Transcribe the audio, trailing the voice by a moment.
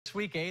This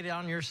week, Aid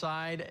on Your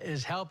Side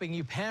is helping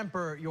you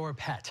pamper your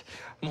pet.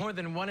 More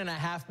than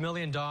 1.5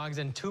 million dogs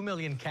and 2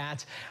 million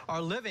cats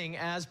are living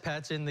as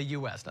pets in the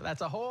U.S. Now,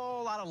 that's a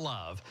whole lot of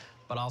love,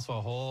 but also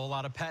a whole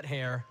lot of pet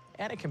hair,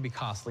 and it can be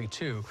costly,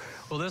 too.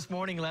 Well, this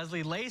morning,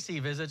 Leslie Lacey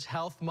visits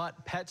Health Mutt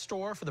Pet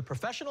Store for the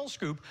professional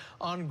scoop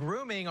on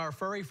grooming our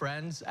furry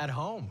friends at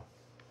home.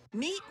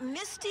 Meet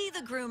Misty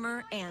the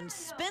groomer and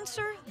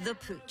Spencer the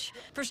pooch.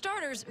 For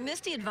starters,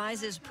 Misty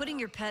advises putting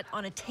your pet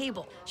on a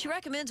table. She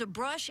recommends a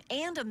brush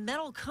and a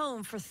metal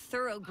comb for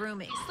thorough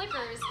grooming.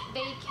 Slickers,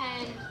 they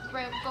can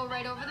go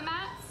right over the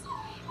mats,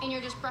 and you're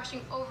just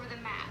brushing over the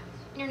mat,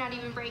 and you're not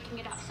even breaking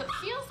it up. So it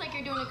feels like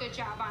you're doing a good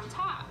job on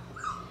top.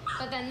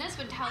 But then this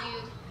would tell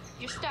you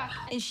you're stuck.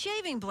 And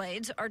shaving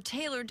blades are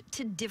tailored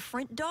to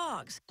different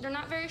dogs. They're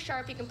not very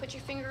sharp. You can put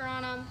your finger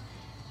on them.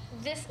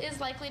 This is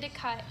likely to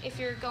cut if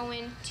you're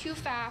going too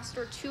fast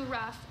or too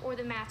rough or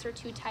the mats are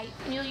too tight.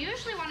 And you'll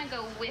usually want to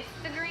go with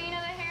the grain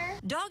of the hair.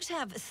 Dogs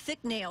have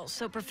thick nails,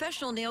 so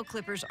professional nail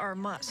clippers are a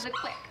must. The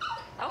click.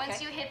 Okay.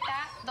 Once you hit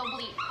that, they'll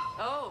bleed.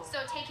 Oh. So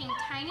taking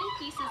tiny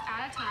pieces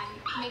at a time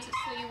makes it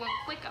so you won't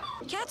click them.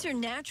 Cats are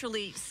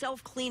naturally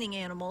self-cleaning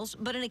animals,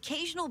 but an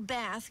occasional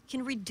bath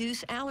can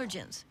reduce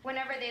allergens.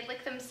 Whenever they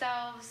lick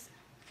themselves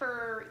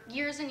for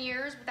years and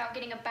years without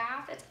getting a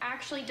bath, it's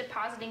actually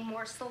depositing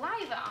more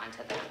saliva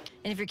onto them.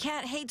 And if your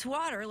cat hates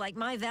water, like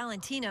my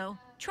Valentino,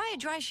 try a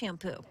dry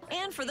shampoo.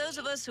 And for those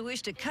of us who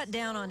wish to cut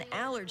down on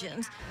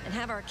allergens and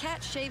have our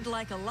cat shaved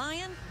like a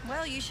lion,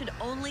 well, you should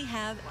only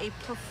have a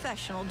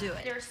professional do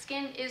it. Their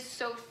skin is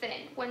so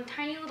thin. One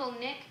tiny little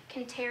nick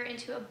can tear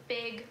into a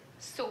big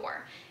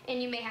sore, and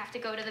you may have to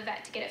go to the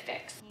vet to get it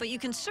fixed. But you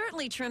can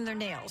certainly trim their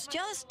nails.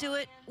 Just do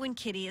it when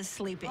Kitty is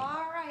sleeping.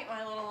 All right,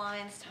 my little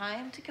lions,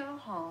 time to go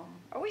home.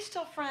 Are we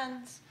still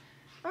friends?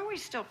 Are we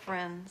still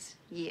friends?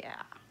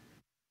 Yeah.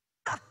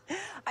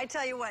 I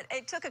tell you what,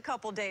 it took a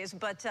couple days,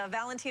 but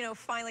Valentino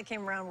finally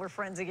came around. We're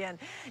friends again.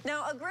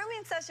 Now, a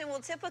grooming session will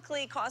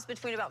typically cost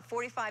between about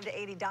 $45 to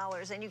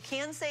 $80, and you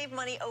can save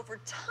money over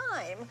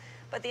time,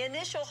 but the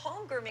initial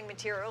home grooming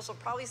materials will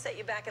probably set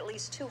you back at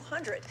least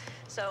 $200.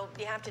 So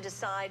you have to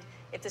decide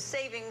if the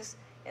savings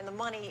and the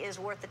money is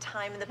worth the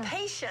time and the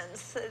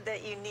patience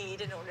that you need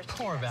in order to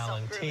Poor do that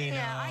Valentino.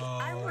 Yeah,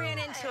 I ran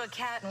into a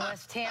cat in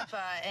West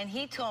Tampa, and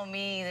he told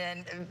me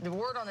that the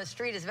word on the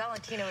street is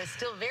Valentino is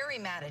still very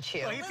mad at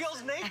you. Well, he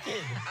feels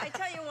naked. I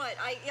tell you what,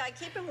 I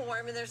keep him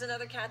warm, and there's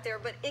another cat there,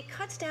 but it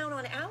cuts down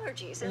on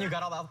allergies. And you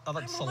got all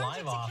that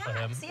saliva off of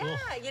him. Yeah,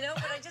 you know,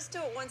 but I just do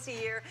it once a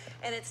year,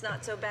 and it's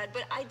not so bad.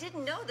 But I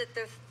didn't know that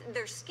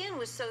their skin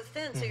was so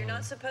thin, so you're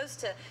not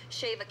supposed to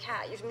shave a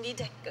cat. You need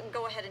to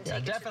go ahead and take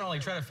it. Definitely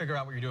try to figure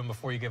out what you're doing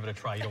before you give it a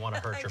try. You don't want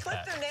to hurt your clip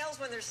pet. their nails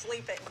when they're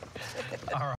sleeping. All right.